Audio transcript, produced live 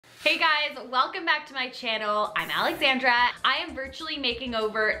Hey guys, welcome back to my channel. I'm Alexandra. I am virtually making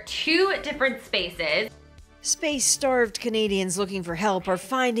over 2 different spaces. Space-starved Canadians looking for help are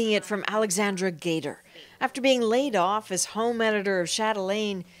finding it from Alexandra Gator. After being laid off as home editor of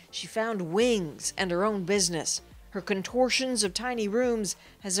Chatelaine, she found wings and her own business. Her Contortions of Tiny Rooms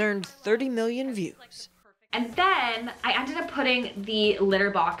has earned 30 million views. And then I ended up putting the litter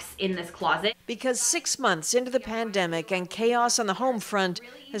box in this closet. Because 6 months into the pandemic and chaos on the home front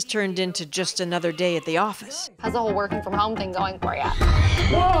has turned into just another day at the office. How's the whole working from home thing going for you?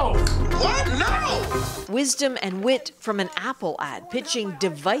 Whoa! What? No! Wisdom and wit from an Apple ad pitching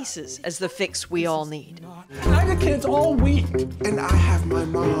devices as the fix we all need. I got kids all week, and I have my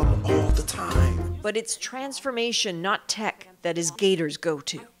mom all the time. But it's transformation, not tech, that is Gator's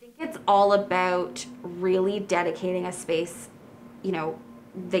go-to. It's all about really dedicating a space,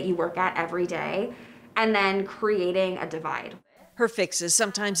 that you work at every day, and then creating a divide. Her fix is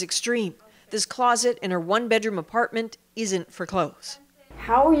sometimes extreme. This closet in her one-bedroom apartment isn't for clothes.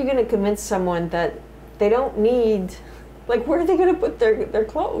 How are you going to convince someone that they don't need, where are they going to put their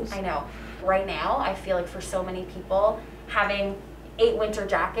clothes? I know. Right now, I feel like for so many people, having 8 winter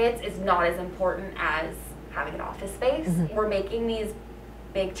jackets is not as important as having an office space. Mm-hmm. We're making these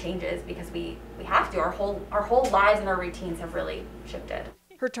big changes because we have to. Our whole lives and our routines have really shifted.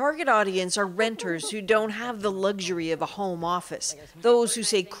 Her target audience are renters who don't have the luxury of a home office. Those who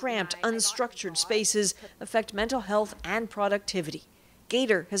say cramped, unstructured spaces affect mental health and productivity.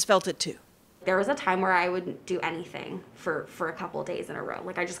 Gator has felt it too. There was a time where I wouldn't do anything for a couple of days in a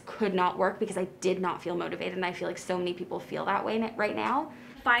row. I just could not work because I did not feel motivated, and I feel like so many people feel that way right now.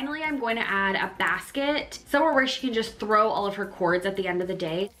 Finally, I'm going to add a basket, somewhere where she can just throw all of her cords at the end of the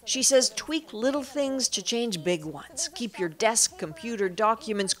day. She says tweak little things to change big ones. Keep your desk, computer,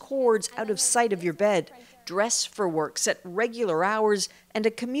 documents, cords out of sight of your bed. Dress for work, set regular hours, and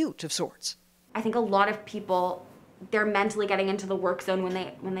a commute of sorts. I think a lot of people, they're mentally getting into the work zone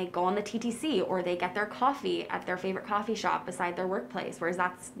when they go on the TTC or they get their coffee at their favorite coffee shop beside their workplace, whereas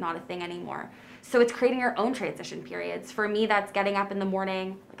that's not a thing anymore. So it's creating your own transition periods. For me, that's getting up in the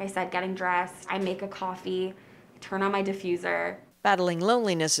morning, like I said, getting dressed. I make a coffee, turn on my diffuser. Battling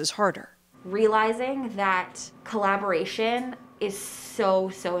loneliness is harder. Realizing that collaboration is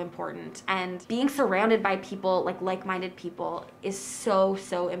so important, and being surrounded by people, like-minded people, is so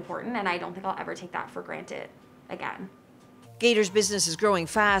important, and I don't think I'll ever take that for granted again. Gator's business is growing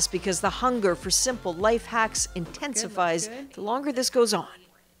fast because the hunger for simple life hacks intensifies the longer this goes on.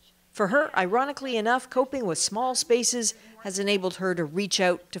 For her, ironically enough, coping with small spaces has enabled her to reach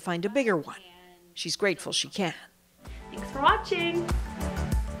out to find a bigger one. She's grateful she can. Thanks for watching.